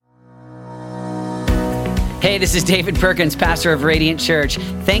Hey, this is David Perkins, pastor of Radiant Church.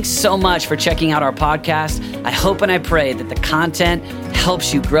 Thanks so much for checking out our podcast. I hope and I pray that the content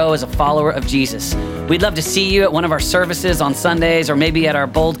helps you grow as a follower of Jesus. We'd love to see you at one of our services on Sundays or maybe at our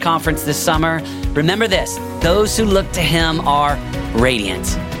Bold conference this summer. Remember this, those who look to him are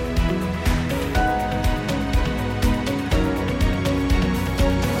radiant.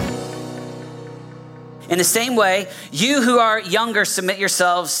 In the same way, you who are younger, submit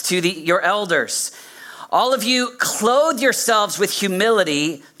yourselves to your elders. All of you clothe yourselves with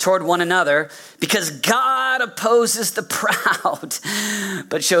humility toward one another, because God opposes the proud,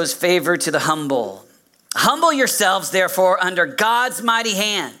 but shows favor to the humble. Humble yourselves, therefore, under God's mighty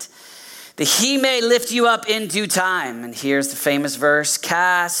hand, that he may lift you up in due time. And here's the famous verse: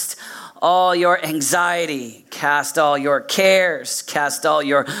 cast all your anxiety, cast all your cares, cast all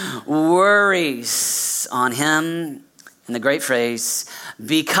your worries on him. And the great phrase,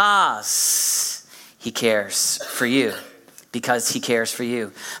 because he cares for you. Because he cares for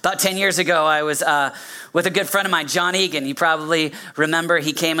you. About 10 years ago, I was with a good friend of mine, John Egan. You probably remember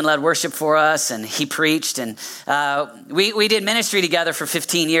he came and led worship for us, and he preached. And we did ministry together for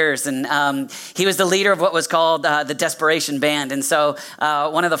 15 years. And he was the leader of what was called the Desperation Band. And so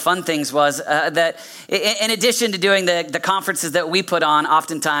one of the fun things was that in addition to doing the conferences that we put on,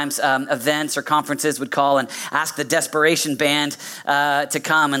 oftentimes events or conferences would call and ask the Desperation Band to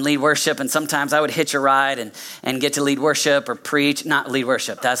come and lead worship. And sometimes I would hitch a ride and get to lead worship or preach. Not lead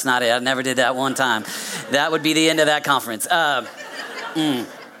worship. That's not it. I never did that one time. That would be the end of that conference. Talk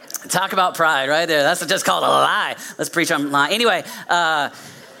about pride right there. That's just called a lie. Let's preach on lie. Anyway,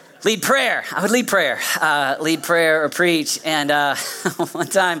 lead prayer. I would lead prayer or preach. And one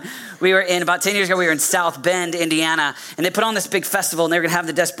time we were about 10 years ago, we were in South Bend, Indiana, and they put on this big festival, and they were going to have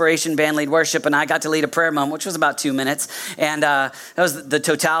the Desperation Band lead worship, and I got to lead a prayer moment, which was about 2 minutes. And that was the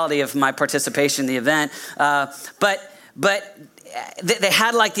totality of my participation in the event. But they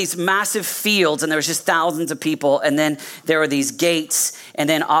had like these massive fields, and there was just thousands of people. And then there were these gates, and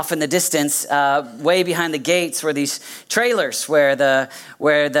then off in the distance, way behind the gates, were these trailers where the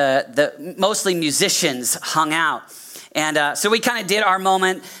mostly musicians hung out. And so we kind of did our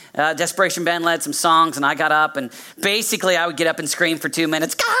moment. Desperation Band led some songs, and I got up, and basically I would get up and scream for 2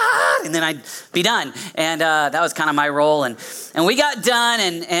 minutes, God, and then I'd be done. And that was kind of my role. And we got done,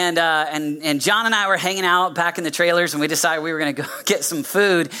 and John and I were hanging out back in the trailers, and we decided we were going to go get some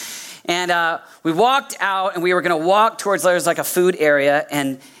food. And we walked out, and we were going to walk towards, there was like a food area,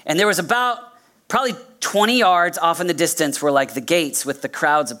 and there was about probably 20 yards off in the distance were like the gates with the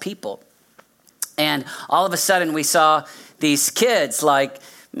crowds of people. And all of a sudden we saw these kids, like,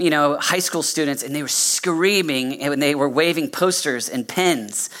 you know, high school students, and they were screaming, and they were waving posters and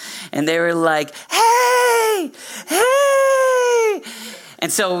pens, and they were like, hey, hey.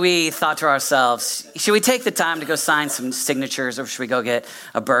 And so we thought to ourselves, should we take the time to go sign some signatures, or should we go get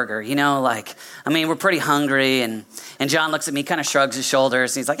a burger? You know, like, I mean, we're pretty hungry. And John looks at me, kind of shrugs his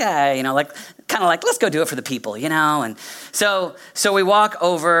shoulders. And he's like, hey, you know, like, kind of like, let's go do it for the people, you know? And so we walk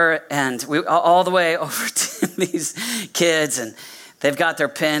over, and we all the way over to these kids, and they've got their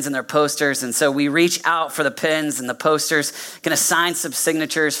pens and their posters. And so we reach out for the pens and the posters, going to sign some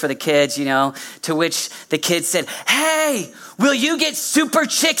signatures for the kids, you know, to which the kids said, hey, will you get Super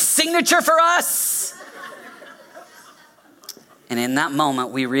Chick's signature for us? And in that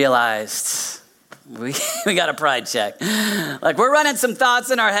moment, we realized we got a pride check. Like, we're running some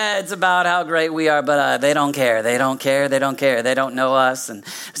thoughts in our heads about how great we are, but they don't care. They don't care. They don't care. They don't know us. And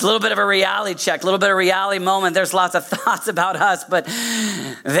it's a little bit of a reality check, a little bit of a reality moment. There's lots of thoughts about us, but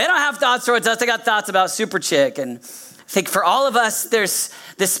they don't have thoughts towards us. They got thoughts about Super Chick. And I think for all of us, there's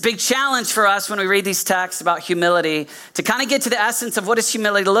this big challenge for us when we read these texts about humility to kind of get to the essence of what does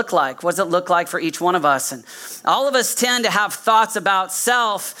humility look like? What does it look like for each one of us? And all of us tend to have thoughts about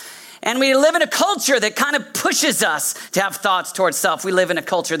self. And we live in a culture that kind of pushes us to have thoughts towards self. We live in a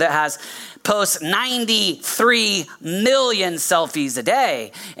culture that posts 93 million selfies a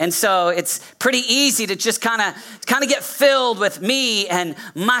day. And so it's pretty easy to just kind of get filled with me and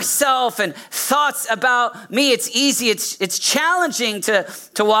myself and thoughts about me. It's easy. It's challenging to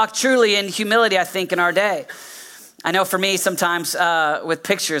walk truly in humility, I think, in our day. I know for me sometimes with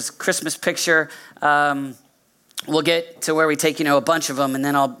pictures, Christmas picture, we'll get to where we take, a bunch of them, and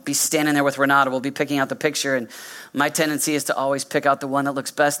then I'll be standing there with Renata. We'll be picking out the picture, and my tendency is to always pick out the one that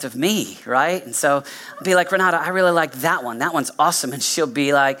looks best of me, right? And so I'll be like, Renata, I really like that one. That one's awesome. And she'll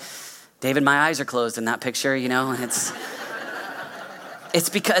be like, David, my eyes are closed in that picture, and it's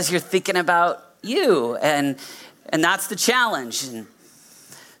because you're thinking about you, and that's the challenge. And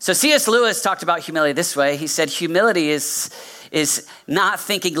so C.S. Lewis talked about humility this way. He said, humility is not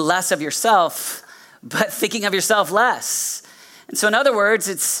thinking less of yourself, but thinking of yourself less. And so in other words,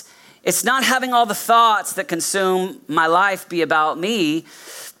 it's not having all the thoughts that consume my life be about me.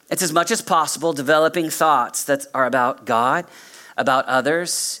 It's as much as possible developing thoughts that are about God, about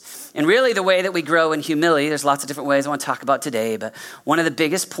others. And really the way that we grow in humility, there's lots of different ways I want to talk about today, but one of the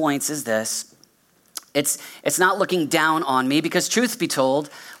biggest points is this. It's not looking down on me, because truth be told,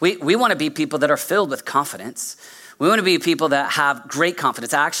 we want to be people that are filled with confidence. We want to be people that have great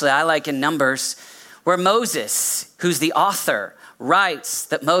confidence. Actually, I like in Numbers where Moses, who's the author, writes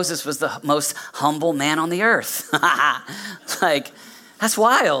that Moses was the most humble man on the earth. Like, that's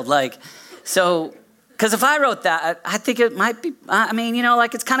wild. Like, so, because if I wrote that, I think it might be,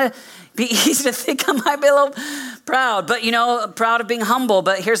 it's kind of be easy to think I might be a little proud, but proud of being humble.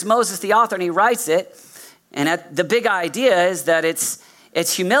 But here's Moses, the author, and he writes it. And the big idea is that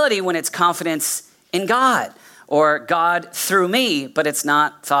it's humility when it's confidence in God, or God through me, but it's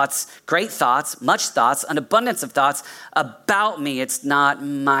not great thoughts, much thoughts, an abundance of thoughts about me. It's not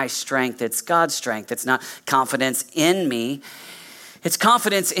my strength, it's God's strength. It's not confidence in me, it's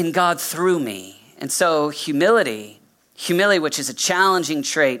confidence in God through me. And so humility, which is a challenging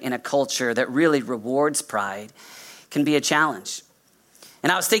trait in a culture that really rewards pride, can be a challenge.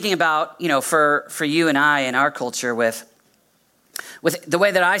 And I was thinking about, for you and I in our culture with the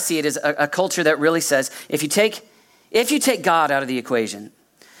way that I see it is a culture that really says, if you take God out of the equation,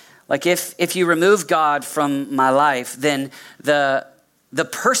 like if you remove God from my life, then the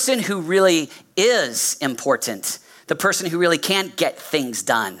person who really is important, the person who really can't get things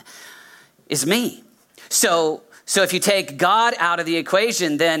done is me. So if you take God out of the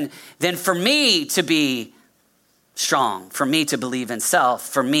equation, then for me to be strong, for me to believe in self,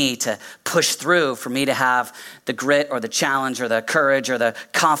 for me to push through, for me to have the grit or the challenge or the courage or the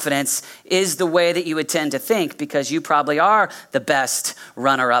confidence is the way that you would tend to think, because you probably are the best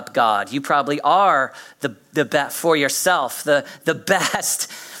runner-up God. You probably are the best for yourself, the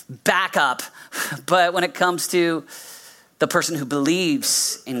best backup. But when it comes to the person who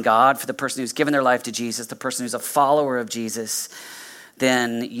believes in God, for the person who's given their life to Jesus, the person who's a follower of Jesus,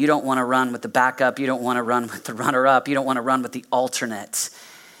 then you don't want to run with the backup. You don't want to run with the runner-up. You don't want to run with the alternate.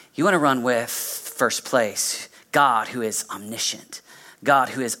 You want to run with first place, God who is omniscient, God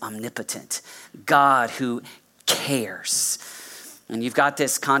who is omnipotent, God who cares. And you've got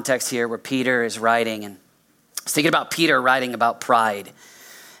this context here where Peter is writing, and I was thinking about Peter writing about pride.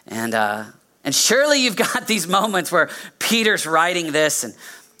 And surely you've got these moments where Peter's writing this, and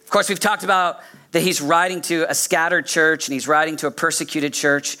of course we've talked about that he's writing to a scattered church, and he's writing to a persecuted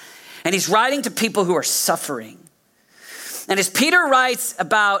church, and he's writing to people who are suffering. And as Peter writes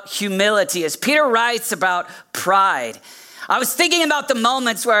about humility, as Peter writes about pride, I was thinking about the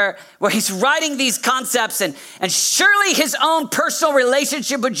moments where he's writing these concepts, and surely his own personal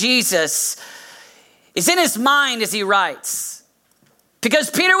relationship with Jesus is in his mind as he writes. Because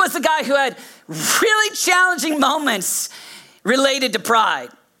Peter was the guy who had really challenging moments related to pride.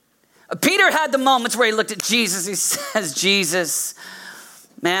 Peter had the moments where he looked at Jesus. He says, Jesus,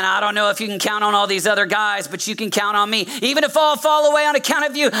 man, I don't know if you can count on all these other guys, but you can count on me. Even if I'll fall away on account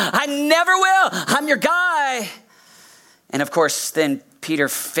of you, I never will. I'm your guy. And of course, then Peter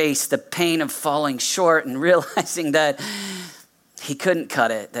faced the pain of falling short and realizing that he couldn't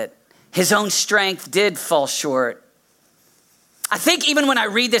cut it, that his own strength did fall short. I think even when I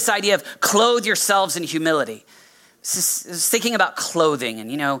read this idea of clothe yourselves in humility, I was thinking about clothing,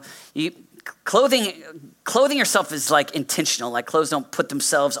 and clothing yourself is like intentional. Like clothes don't put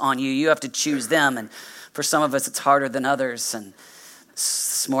themselves on you. You have to choose them, and for some of us, it's harder than others. And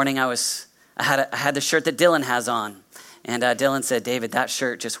this morning, I had the shirt that Dylan has on, and Dylan said, "David, that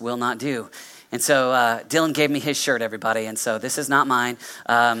shirt just will not do." And so Dylan gave me his shirt, everybody. And so this is not mine.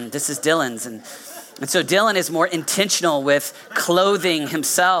 This is Dylan's, and so Dylan is more intentional with clothing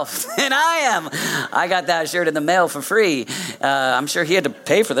himself than I am. I got that shirt in the mail for free. I'm sure he had to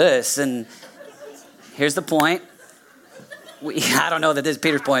pay for this. And here's the point. I don't know that this is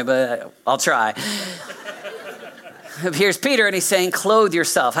Peter's point, but I'll try. Here's Peter, and he's saying, clothe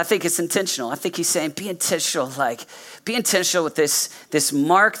yourself. I think it's intentional. I think he's saying, be intentional with this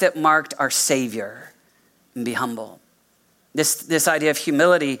mark that marked our Savior, and be humble. This idea of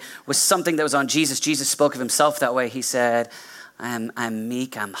humility was something that was on Jesus. Jesus spoke of himself that way. He said, I'm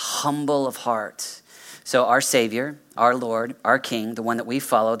meek, I'm humble of heart. So our Savior, our Lord, our King, the one that we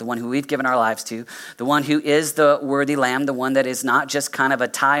follow, the one who we've given our lives to, the one who is the worthy Lamb, the one that is not just kind of a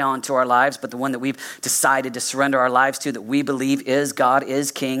tie-on to our lives, but the one that we've decided to surrender our lives to, that we believe is God,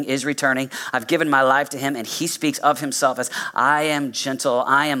 is King, is returning. I've given my life to him, and he speaks of himself as, I am gentle,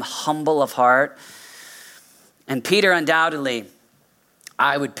 I am humble of heart. And Peter undoubtedly,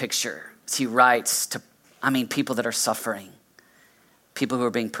 I would picture, as he writes to, people that are suffering, people who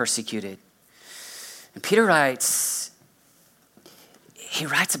are being persecuted. And Peter writes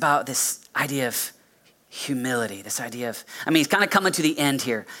about this idea of humility, this idea of, he's kind of coming to the end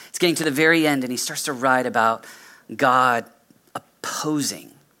here. It's getting to the very end, and he starts to write about God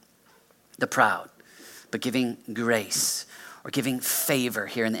opposing the proud, but giving grace or giving favor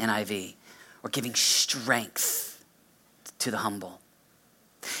here in the NIV, or giving strength to the humble.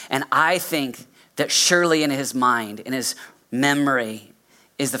 And I think that surely in his mind, in his memory,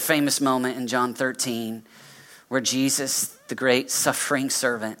 is the famous moment in John 13 where Jesus, the great suffering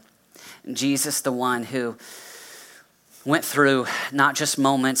servant, Jesus, the one who went through not just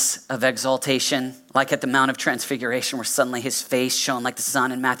moments of exaltation, like at the Mount of Transfiguration, where suddenly his face shone like the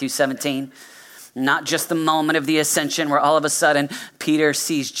sun in Matthew 17, not just the moment of the ascension where all of a sudden Peter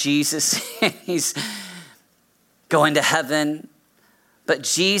sees Jesus, he's going to heaven, but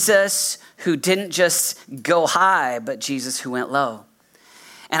Jesus who didn't just go high, but Jesus who went low.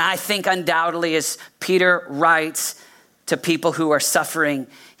 And I think undoubtedly as Peter writes to people who are suffering,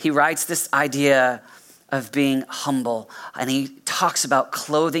 he writes this idea of being humble. And he talks about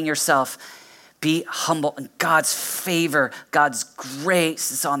clothing yourself, be humble. And God's favor, God's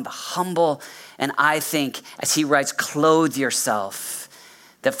grace is on the humble. And I think as he writes, clothe yourself,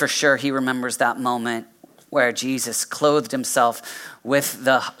 that for sure he remembers that moment where Jesus clothed himself with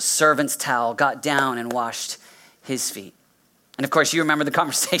the servant's towel, got down and washed his feet. And of course, you remember the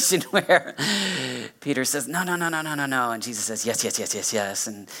conversation where Peter says, no. And Jesus says, yes.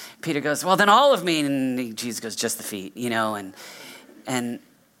 And Peter goes, well, then all of me. And Jesus goes, just the feet, And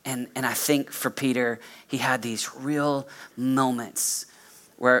I think for Peter, he had these real moments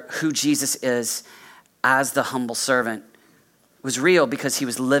where who Jesus is as the humble servant was real because he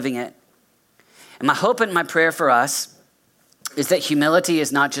was living it. And my hope and my prayer for us is that humility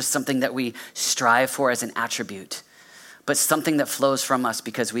is not just something that we strive for as an attribute, but something that flows from us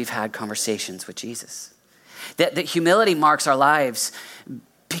because we've had conversations with Jesus. That humility marks our lives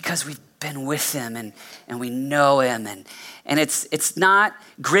because we've been with him and we know him. And it's not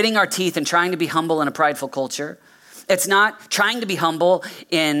gritting our teeth and trying to be humble in a prideful culture. It's not trying to be humble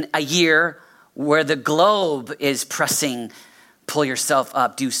in a year where the globe is pressing, pull yourself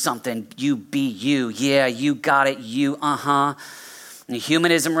up, do something, you be you. Yeah, you got it, you, And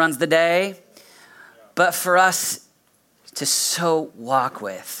humanism runs the day. But for us, to so walk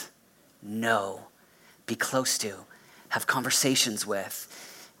with, know, be close to, have conversations with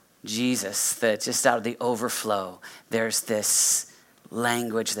Jesus, that just out of the overflow, there's this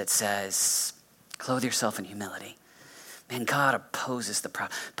language that says, clothe yourself in humility. Man, God opposes the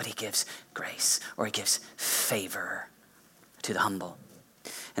proud, but he gives grace or he gives favor to the humble.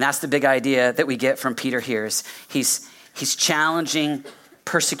 And that's the big idea that we get from Peter here is he's challenging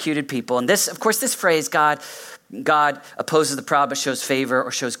persecuted people. And this, of course, this phrase, God opposes the proud but shows favor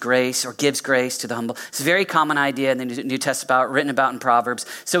or shows grace or gives grace to the humble. It's a very common idea in the New Testament, written about in Proverbs.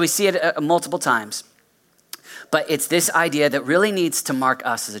 So we see it multiple times. But it's this idea that really needs to mark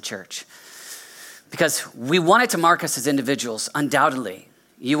us as a church. Because we want it to mark us as individuals, undoubtedly.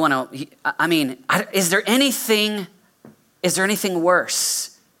 You want to, is there anything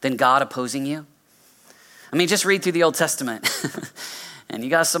worse than God opposing you? Just read through the Old Testament and you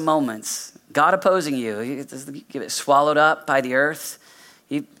got some moments. God opposing you, you get swallowed up by the earth.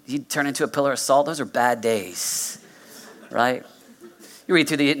 You turn into a pillar of salt. Those are bad days, right? You read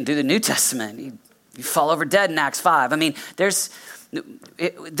through the New Testament. You fall over dead in Acts 5.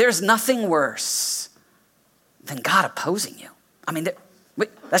 There's nothing worse than God opposing you.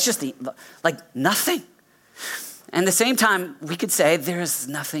 That's just nothing. And at the same time, we could say there's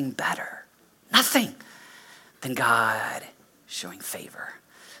nothing better, nothing than God showing favor.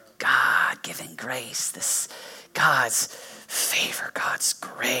 God giving grace, this God's favor, God's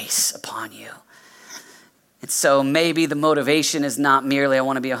grace upon you. And so maybe the motivation is not merely I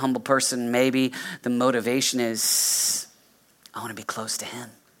want to be a humble person. Maybe the motivation is I want to be close to him.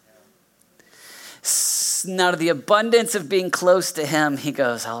 Out of the abundance of being close to him, he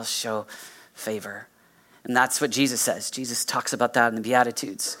goes, I'll show favor. And that's what Jesus says. Jesus talks about that in the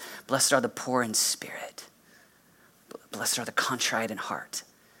Beatitudes. Blessed are the poor in spirit. Blessed are the contrite in heart.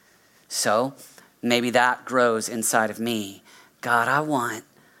 So maybe that grows inside of me. God, I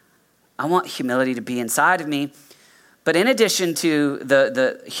want humility to be inside of me. But in addition to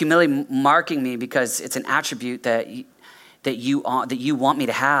the humility marking me because it's an attribute that you want me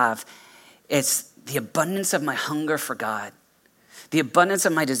to have, it's the abundance of my hunger for God, the abundance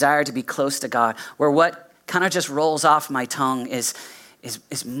of my desire to be close to God, where what kind of just rolls off my tongue is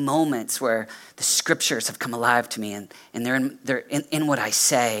is moments where the scriptures have come alive to me and they're in what I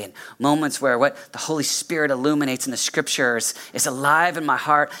say, and moments where what the Holy Spirit illuminates in the scriptures is alive in my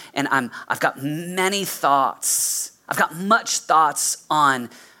heart, and I've got many thoughts. I've got much thoughts on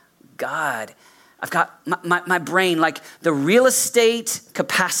God. I've got my brain, like the real estate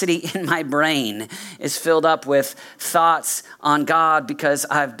capacity in my brain is filled up with thoughts on God because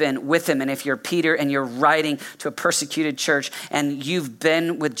I've been with him. And if you're Peter and you're writing to a persecuted church and you've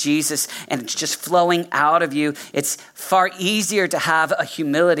been with Jesus and it's just flowing out of you, it's far easier to have a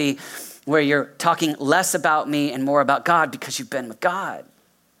humility where you're talking less about me and more about God because you've been with God.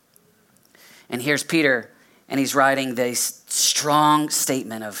 And here's Peter, and he's writing this strong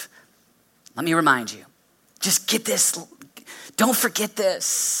statement of, let me remind you, just get this, don't forget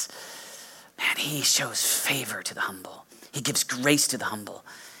this. Man, he shows favor to the humble. He gives grace to the humble.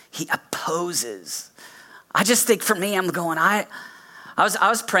 He opposes. I just think for me, I'm going, I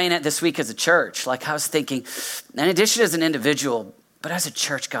was praying it this week as a church. Like I was thinking, in addition as an individual, but as a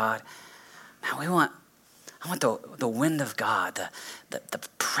church, God, man, I want the wind of God, the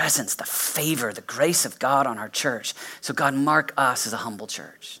presence, the favor, the grace of God on our church. So God, mark us as a humble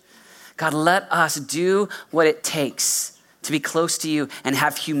church. God, let us do what it takes to be close to you and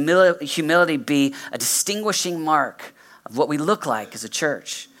have humility be a distinguishing mark of what we look like as a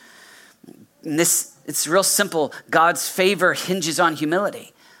church. And it's real simple. God's favor hinges on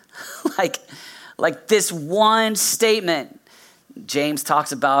humility. like this one statement, James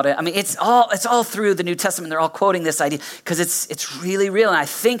talks about it. I mean, it's all through the New Testament. They're all quoting this idea because it's really real. And I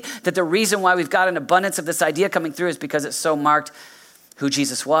think that the reason why we've got an abundance of this idea coming through is because it's so marked who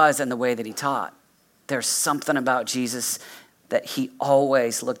Jesus was and the way that he taught. There's something about Jesus that he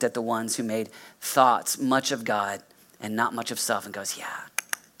always looked at the ones who made thoughts much of God and not much of self and goes, yeah,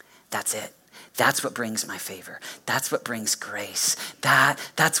 that's it. That's what brings my favor. That's what brings grace.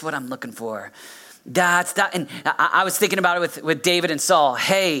 That's what I'm looking for. That's that. And I was thinking about it with David and Saul.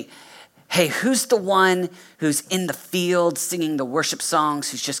 Hey, who's the one who's in the field singing the worship songs,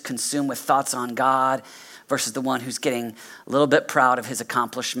 who's just consumed with thoughts on God, versus the one who's getting a little bit proud of his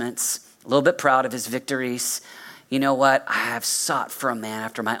accomplishments, a little bit proud of his victories? You know what? I have sought for a man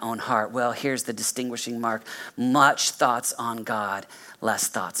after my own heart. Well, here's the distinguishing mark. Much thoughts on God, less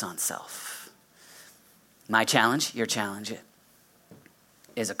thoughts on self. My challenge, your challenge,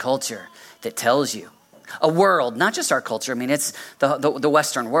 is a culture that tells you, a world, not just our culture. I mean, it's the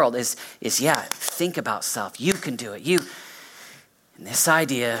Western world is think about self. You can do it. And this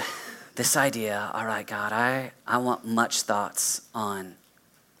idea, all right, God, I want much thoughts on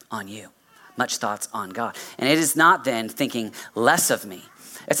you, much thoughts on God. And it is not then thinking less of me.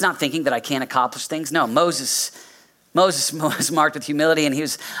 It's not thinking that I can't accomplish things. No, Moses was marked with humility, and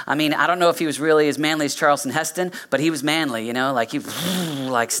I don't know if he was really as manly as Charlton Heston, but he was manly, like he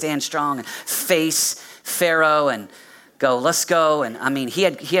stand strong and face Pharaoh and go, let's go. And he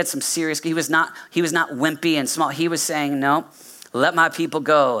had some serious, he was not wimpy and small. He was saying, no, let my people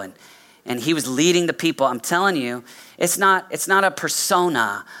go. And he was leading the people. I'm telling you, it's not a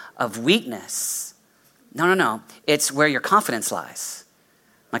persona of weakness. No. It's where your confidence lies.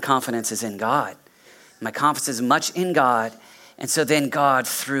 My confidence is in God. My confidence is much in God. And so then God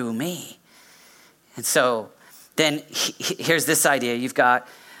through me. And so then here's this idea. You've got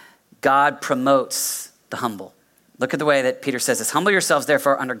God promotes the humble. Look at the way that Peter says this. Humble yourselves,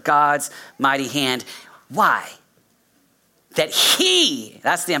 therefore, under God's mighty hand. Why? That he,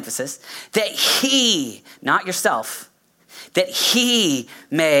 that's the emphasis, that he, not yourself, that he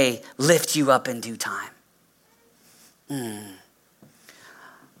may lift you up in due time.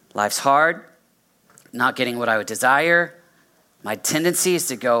 Life's hard, not getting what I would desire. My tendency is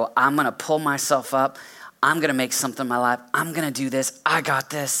to go, I'm going to pull myself up. I'm going to make something in my life. I'm going to do this. I got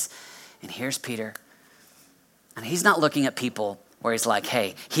this. And here's Peter. And he's not looking at people where he's like,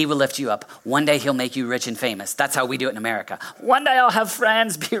 hey, he will lift you up. One day he'll make you rich and famous. That's how we do it in America. One day I'll have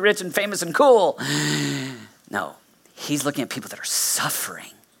friends, be rich and famous and cool. No, he's looking at people that are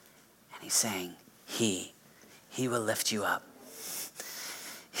suffering. And he's saying, he will lift you up.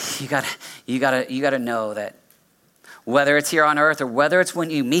 You gotta know that whether it's here on earth or whether it's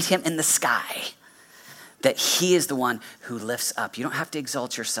when you meet him in the sky, that he is the one who lifts up. You don't have to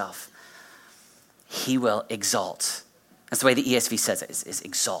exalt yourself. He will exalt. That's the way the ESV says it, is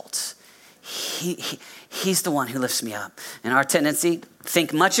exalt. He's the one who lifts me up. And our tendency,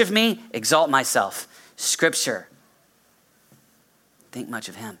 think much of me, exalt myself. Scripture, think much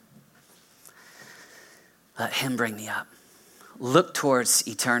of him. Let him bring me up. Look towards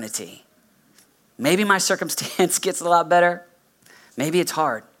eternity. Maybe my circumstance gets a lot better. Maybe it's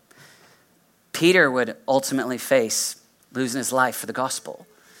hard. Peter would ultimately face losing his life for the gospel.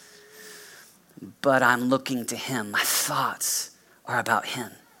 But I'm looking to him. My thoughts are about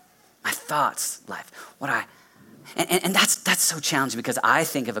him. My thoughts, life, and that's so challenging because I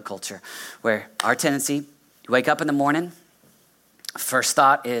think of a culture where our tendency, you wake up in the morning, first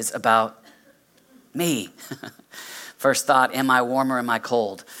thought is about me. First thought, am I warm or am I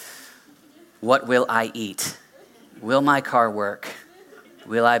cold? What will I eat? Will my car work?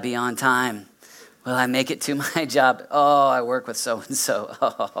 Will I be on time? Will I make it to my job? Oh, I work with so-and-so.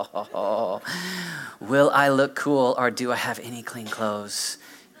 Oh. Will I look cool or do I have any clean clothes?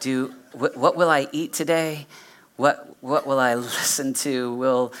 What will I eat today? What will I listen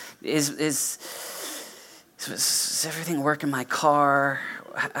to? Is everything work in my car?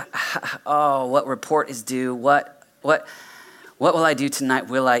 Oh, what report is due? What will I do tonight?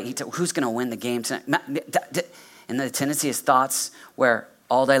 Will I eat? Who's going to win the game tonight? And the tendency is thoughts where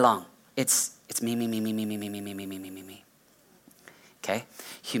all day long it's me. Okay?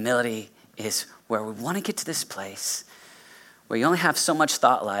 Humility is where we want to get to this place where you only have so much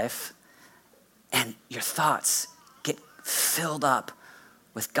thought life and your thoughts get filled up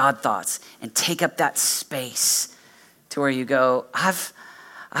with God thoughts and take up that space to where you go,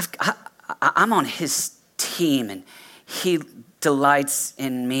 I'm on his team and he delights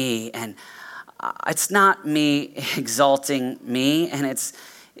in me, and it's not me exalting me, and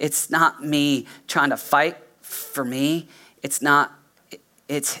it's not me trying to fight for me. It's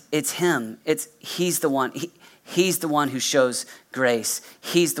him. He's the one. He's the one who shows grace.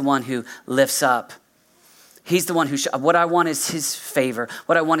 He's the one who lifts up. He's the one what I want is his favor.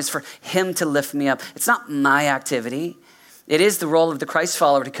 What I want is for him to lift me up. It's not my activity. It is the role of the Christ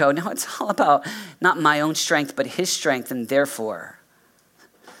follower to go, no, it's all about not my own strength, but his strength, and therefore,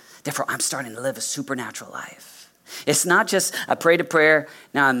 I'm starting to live a supernatural life. It's not just I prayed a prayer,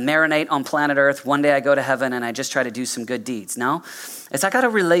 now I marinate on planet Earth, one day I go to heaven and I just try to do some good deeds. No, it's I got a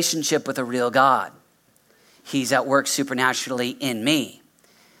relationship with a real God. He's at work supernaturally in me.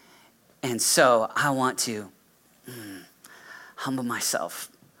 And so I want to humble myself.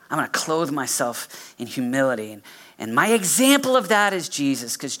 I'm going to clothe myself in humility. And my example of that is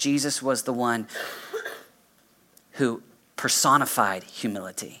Jesus, because Jesus was the one who personified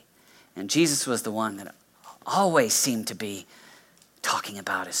humility. And Jesus was the one that always seemed to be talking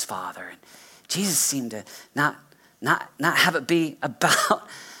about his Father. And Jesus seemed to not have it be about,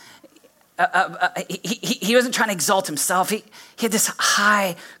 he wasn't trying to exalt himself. He had this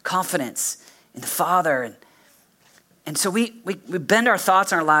high confidence in the Father. And so we bend our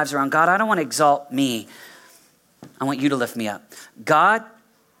thoughts and our lives around, God, I don't want to exalt me. I want you to lift me up. God,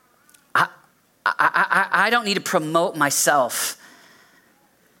 I don't need to promote myself.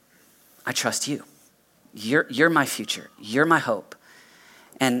 I trust you. You're my future. You're my hope.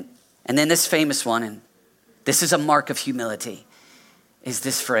 And then this famous one, and this is a mark of humility, is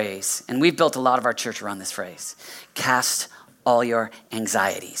this phrase. And we've built a lot of our church around this phrase. Cast all your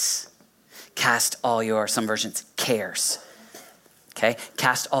anxieties. Cast all your, some versions, cares. Okay?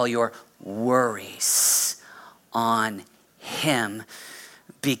 Cast all your worries on him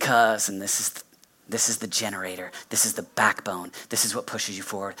because, and this is the generator, this is the backbone, this is what pushes you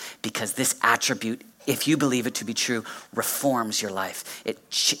forward, because this attribute, if you believe it to be true, reforms your life.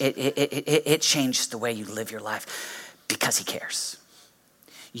 It changes the way you live your life because he cares.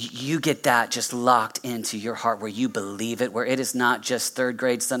 You get that just locked into your heart where you believe it, where it is not just third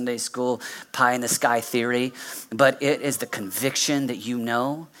grade Sunday school pie in the sky theory, but it is the conviction that you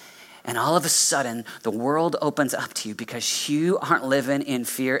know. And all of a sudden, the world opens up to you because you aren't living in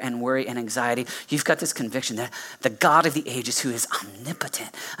fear and worry and anxiety. You've got this conviction that the God of the ages, who is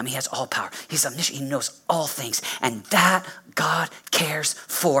omnipotent, he has all power. He's omniscient. He knows all things. And that God cares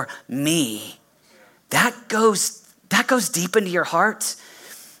for me. That goes deep into your heart.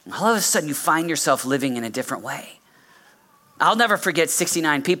 And all of a sudden, you find yourself living in a different way. I'll never forget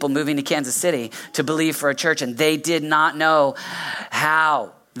 69 people moving to Kansas City to believe for a church, and they did not know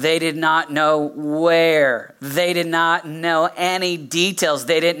how. They did not know where. They did not know any details.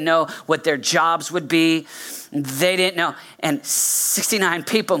 They didn't know what their jobs would be. They didn't know. And 69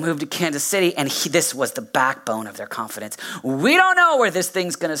 people moved to Kansas City, and this was the backbone of their confidence. We don't know where this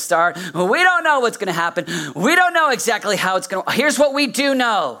thing's going to start. We don't know what's going to happen. We don't know exactly how it's going to. Here's what we do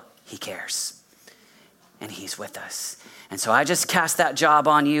know. He cares, and he's with us. And so I just cast that job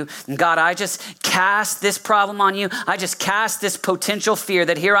on you. And God, I just cast this problem on you. I just cast this potential fear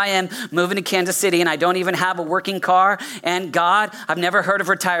that here I am moving to Kansas City and I don't even have a working car. And God, I've never heard of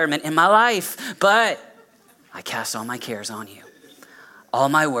retirement in my life, but I cast all my cares on you. All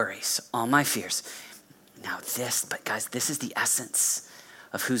my worries, all my fears. Now but guys, this is the essence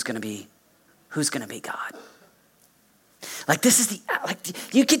of who's going to be God. Like this is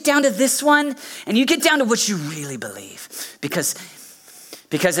you get down to this one and you get down to what you really believe. Because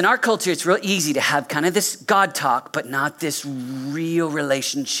in our culture, it's real easy to have kind of this God talk, but not this real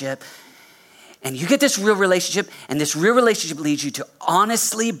relationship. And you get this real relationship, and this real relationship leads you to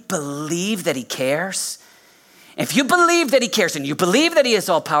honestly believe that he cares. If you believe that he cares, and you believe that he is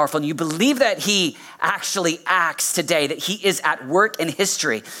all powerful, and you believe that he actually acts today, that he is at work in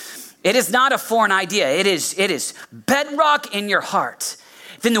history, it is not a foreign idea. It is bedrock in your heart.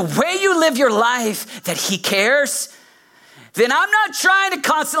 Then the way you live your life, that he cares, then I'm not trying to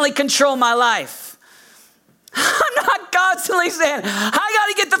constantly control my life. I'm not constantly saying, I got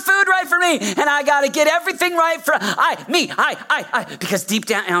to get the food right for me, and I got to get everything right for I. Because deep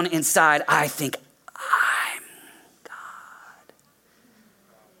down inside, I think I'm God.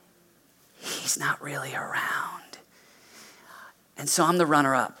 He's not really around. And so I'm the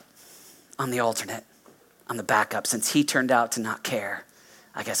runner-up. I'm the alternate. I'm the backup. Since he turned out to not care,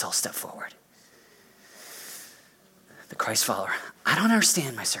 I guess I'll step forward. The Christ follower. I don't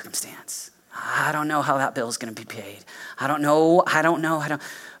understand my circumstance. I don't know how that bill is going to be paid. I don't know.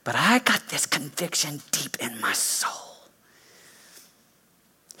 But I got this conviction deep in my soul.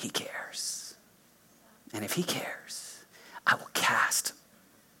 He cares. And if he cares, I will cast.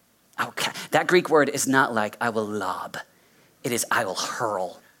 That Greek word is not like I will lob. It is I will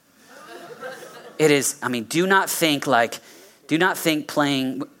hurl. It is, do not think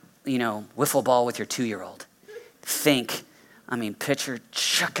playing, wiffle ball with your 2-year-old. Think, picture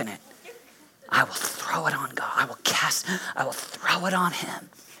chucking it. I will throw it on God. I will throw it on him.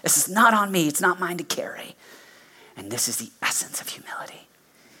 This is not on me. It's not mine to carry. And this is the essence of humility.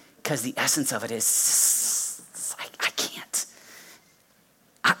 Because the essence of it is, I can't.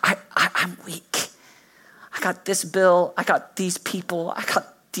 I'm weak. I got this bill. I got these people. I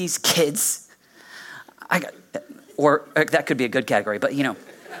got these kids. Or that could be a good category, but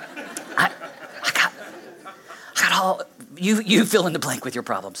I got all, you fill in the blank with your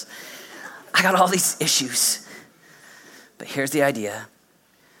problems. I got all these issues. But here's the idea.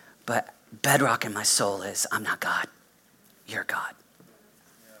 But bedrock in my soul is, I'm not God. You're God.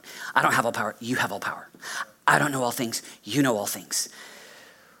 I don't have all power. You have all power. I don't know all things. You know all things.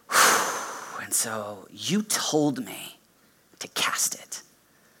 And so you told me to cast it.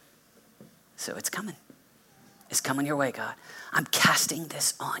 So it's coming. It's coming your way, God. I'm casting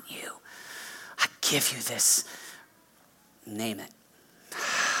this on you. I give you this. Name it.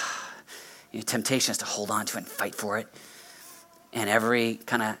 Temptation is to hold on to it and fight for it. And every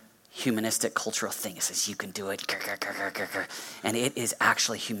kind of humanistic cultural thing, it says you can do it. And it is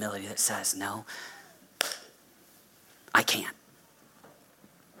actually humility that says, no, I can't.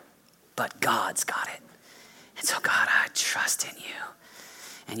 But God's got it. And so God, I trust in you.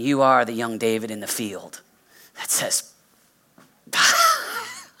 And you are the young David in the field that says,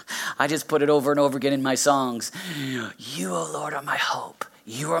 I just put it over and over again in my songs. You, O Lord, are my hope.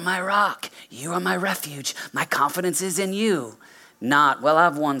 You are my rock. You are my refuge. My confidence is in you. Not, well,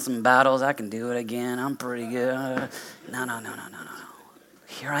 I've won some battles. I can do it again. I'm pretty good. No.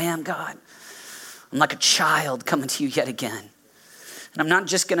 Here I am, God. I'm like a child coming to you yet again. And I'm not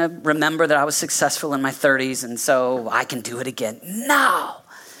just going to remember that I was successful in my 30s and so I can do it again. No.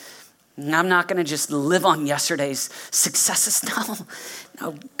 I'm not going to just live on yesterday's successes.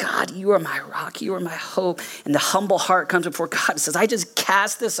 No, God, you are my rock. You are my hope. And the humble heart comes before God and says, I just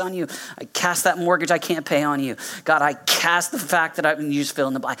cast this on you. I cast that mortgage I can't pay on you. God, I cast the fact that I've been used to fill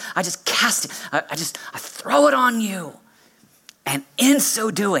in the blank. I just cast it. I throw it on you. And in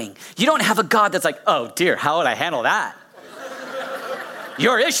so doing, you don't have a God that's like, oh dear, how would I handle that?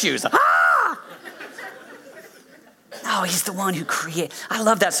 Your issues. No, he's the one who created. I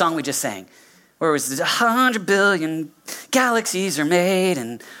love that song we just sang, where it was 100 billion galaxies are made,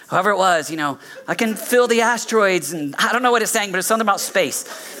 and however it was, I can fill the asteroids, and I don't know what it's saying, but it's something about space.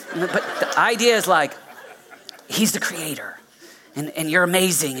 But the idea is like, he's the creator, and you're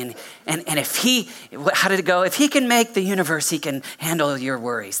amazing, and if he, how did it go? If he can make the universe, he can handle your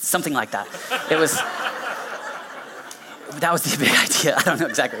worries, something like that. That was the big idea. I don't know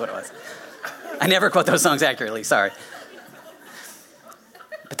exactly what it was. I never quote those songs accurately, sorry.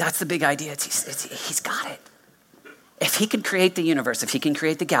 But that's the big idea. He's got it. If he can create the universe, if he can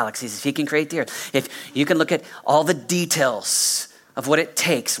create the galaxies, if he can create the earth, if you can look at all the details of what it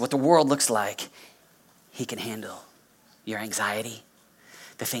takes, what the world looks like, he can handle your anxiety,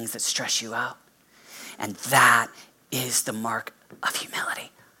 the things that stress you out. And that is the mark of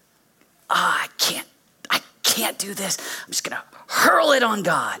humility. I can't do this. I'm just going to hurl it on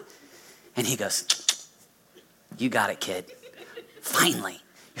God. And he goes, you got it, kid. Finally,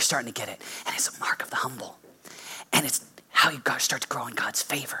 you're starting to get it. And it's a mark of the humble. And it's how you start to grow in God's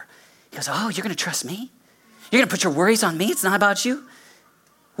favor. He goes, oh, you're going to trust me? You're going to put your worries on me? It's not about you?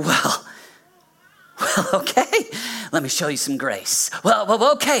 Well, okay. Let me show you some grace.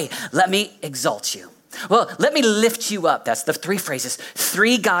 Well, okay. Let me exalt you. Well, let me lift you up. That's the 3 phrases.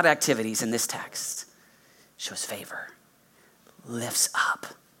 3 God activities in this text. Shows favor. Lifts up.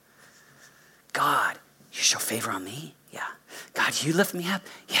 God, you show favor on me? Yeah. God, you lift me up?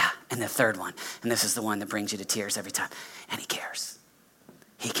 Yeah. And the 3rd one, and this is the one that brings you to tears every time. And he cares.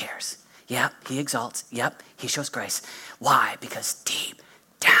 He cares. Yep, he exalts. Yep, he shows grace. Why? Because deep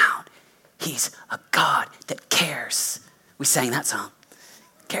down, he's a God that cares. We sang that song.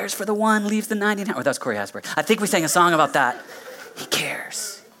 Cares for the one, leaves the 99. Oh, that's Corey Asbury. I think we sang a song about that. He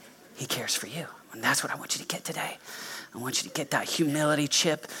cares. He cares for you. And that's what I want you to get today. I want you to get that humility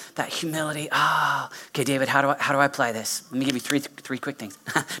chip, that humility. Oh, okay, David, how do I apply this? Let me give you three quick things.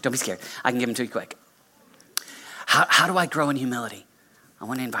 Don't be scared. I can give them to you quick. How do I grow in humility? I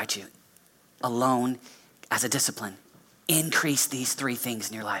want to invite you alone as a discipline. Increase these 3 things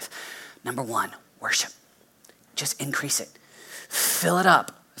in your life. Number 1, worship. Just increase it. Fill it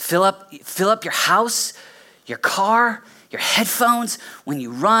up. Fill up your house, your car, your headphones, when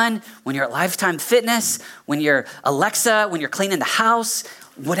you run, when you're at Lifetime Fitness, when you're Alexa, when you're cleaning the house,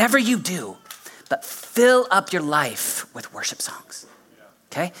 whatever you do, but fill up your life with worship songs.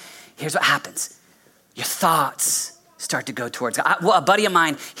 Okay? Here's what happens. Your thoughts start to go towards God. A buddy of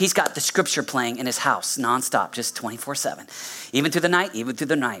mine, he's got the scripture playing in his house nonstop, just 24/7. Even through the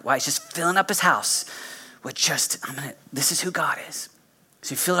night. Why? He's just filling up his house with this is who God is.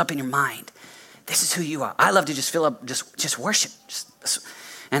 So you fill it up in your mind. This is who you are. I love to just fill up, just worship.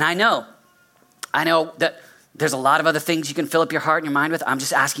 And I know that there's a lot of other things you can fill up your heart and your mind with. I'm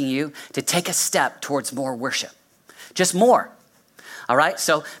just asking you to take a step towards more worship. Just more. All right?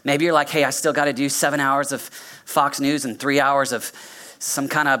 So maybe you're like, hey, I still got to do 7 hours of Fox News and 3 hours of some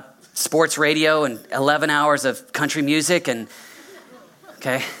kind of sports radio and 11 hours of country music. And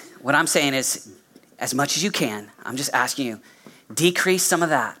okay, what I'm saying is, as much as you can, I'm just asking you, decrease some of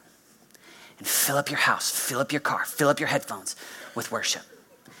that and fill up your house, fill up your car, fill up your headphones with worship.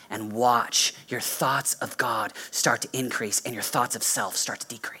 And watch your thoughts of God start to increase and your thoughts of self start to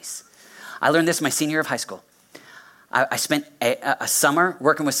decrease. I learned this my senior year of high school. I spent a summer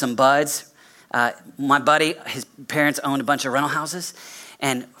working with some buds. My buddy, his parents owned a bunch of rental houses.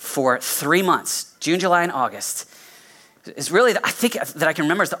 And for 3 months, June, July, and August, it's really, I think that I can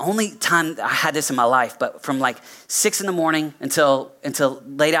remember, it's the only time I had this in my life. But from like 6 a.m. until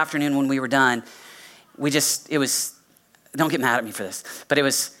late afternoon when we were done, it was, don't get mad at me for this, but it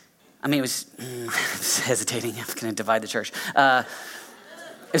was hesitating. I'm going to divide the church. It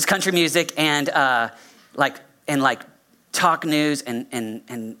was country music and talk news and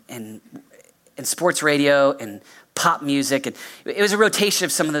sports radio and pop music. And it was a rotation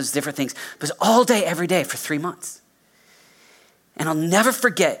of some of those different things. It was all day, every day for 3 months. And I'll never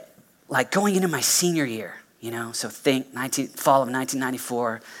forget, like going into my senior year, so think fall of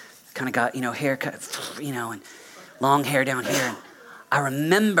 1994, kind of got, haircut, and long hair down here. And I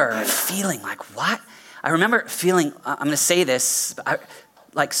remember feeling like, what? I remember feeling, I'm going to say this,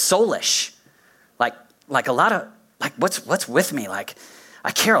 like soulish, like a lot of, like what's with me? Like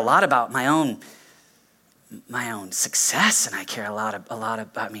I care a lot about my own success, and I care a lot about,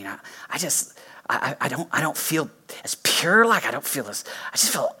 I don't feel as pure, like I just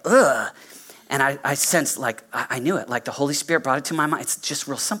feel, ugh. And I sensed, like, I knew it, like the Holy Spirit brought it to my mind. It's just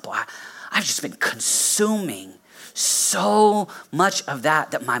real simple. I've just been consuming so much of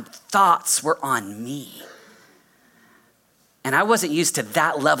that my thoughts were on me. And I wasn't used to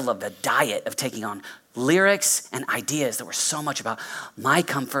that level of the diet of taking on lyrics and ideas that were so much about my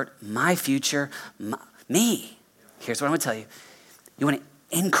comfort, my future, me. Here's what I'm gonna tell you. You wanna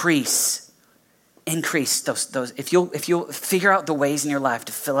increase those. If you'll figure out the ways in your life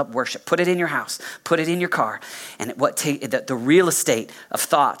to fill up worship, put it in your house, put it in your car, and the real estate of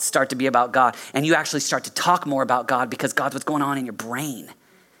thoughts start to be about God, and you actually start to talk more about God because God's what's going on in your brain.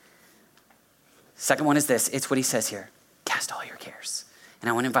 Second one is this. It's what he says here. Cast all your cares. And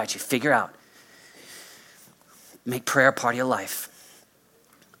I want to invite you, figure out, make prayer a part of your life.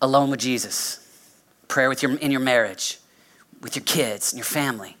 Alone with Jesus. Prayer in your marriage, with your kids and your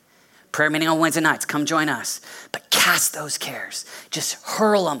family. Prayer meeting on Wednesday nights. Come join us. But cast those cares. Just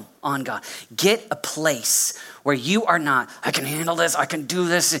hurl them on God. Get a place where you are not, I can handle this, I can do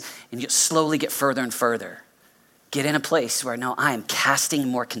this, and you slowly get further and further. Get in a place where, no, I am casting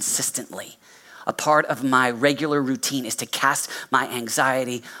more consistently. A part of my regular routine is to cast my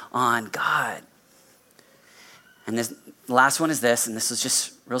anxiety on God. And the last one is this, and this is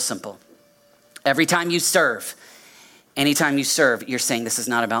just real simple. Every time you serve, anytime you serve, you're saying, this is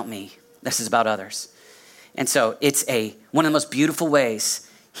not about me. This is about others. And so it's one of the most beautiful ways.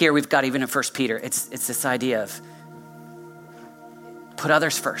 Here we've got even in 1 Peter, it's this idea of put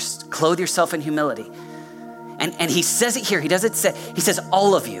others first. Clothe yourself in humility. And he says it here. He says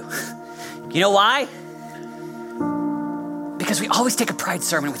all of you. You know why? Because we always take a pride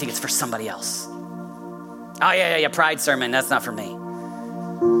sermon and we think it's for somebody else. Oh yeah, pride sermon, that's not for me.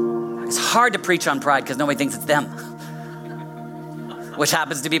 It's hard to preach on pride because nobody thinks it's them, which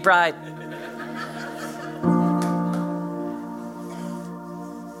happens to be pride.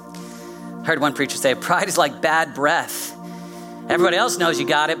 I heard one preacher say, pride is like bad breath. Everybody else knows you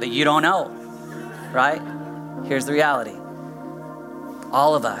got it, but you don't know, right? Here's the reality.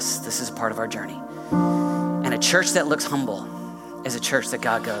 All of us, this is a part of our journey. And a church that looks humble is a church that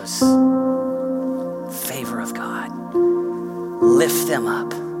God goes, favor of God, lift them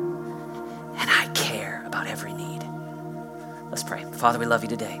up, and I care about every need. Let's pray. Father, we love you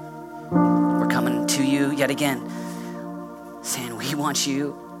today. We're coming to you yet again, saying we want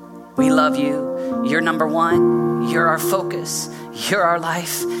you. We love you. You're number one. You're our focus. You're our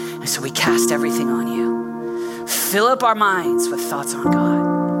life. And so we cast everything on you. Fill up our minds with thoughts on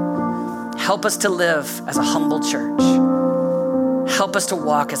God. Help us to live as a humble church. Help us to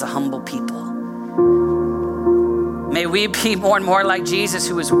walk as a humble people. May we be more and more like Jesus,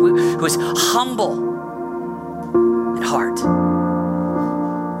 who was humble in heart.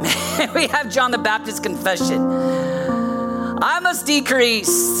 May we have John the Baptist's confession. I must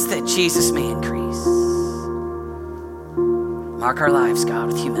decrease that Jesus may increase. Mark our lives, God,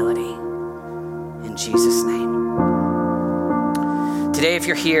 with humility. In Jesus' name. Today, if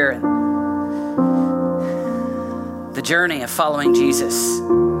you're here, the journey of following Jesus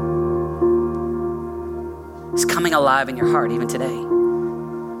is coming alive in your heart even today.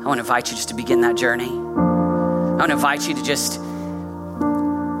 I want to invite you just to begin that journey. I want to invite you to just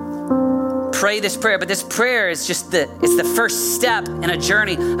pray this prayer, but this prayer is just it's the first step in a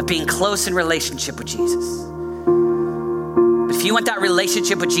journey of being close in relationship with Jesus. But if you want that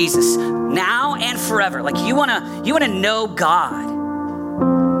relationship with Jesus now and forever, like you want to know God,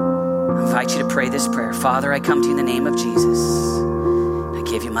 I invite you to pray this prayer. Father, I come to you in the name of Jesus. I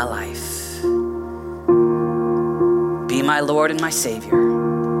give you my life. Be my Lord and my Savior.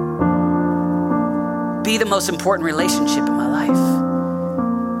 Be the most important relationship in my life.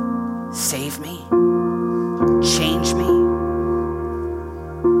 Save me, change me.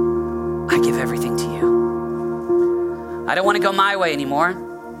 I give everything to you. I don't want to go my way anymore.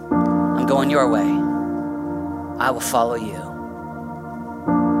 I'm going your way. I will follow you.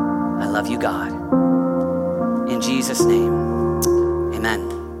 I love you, God. In Jesus' name, amen.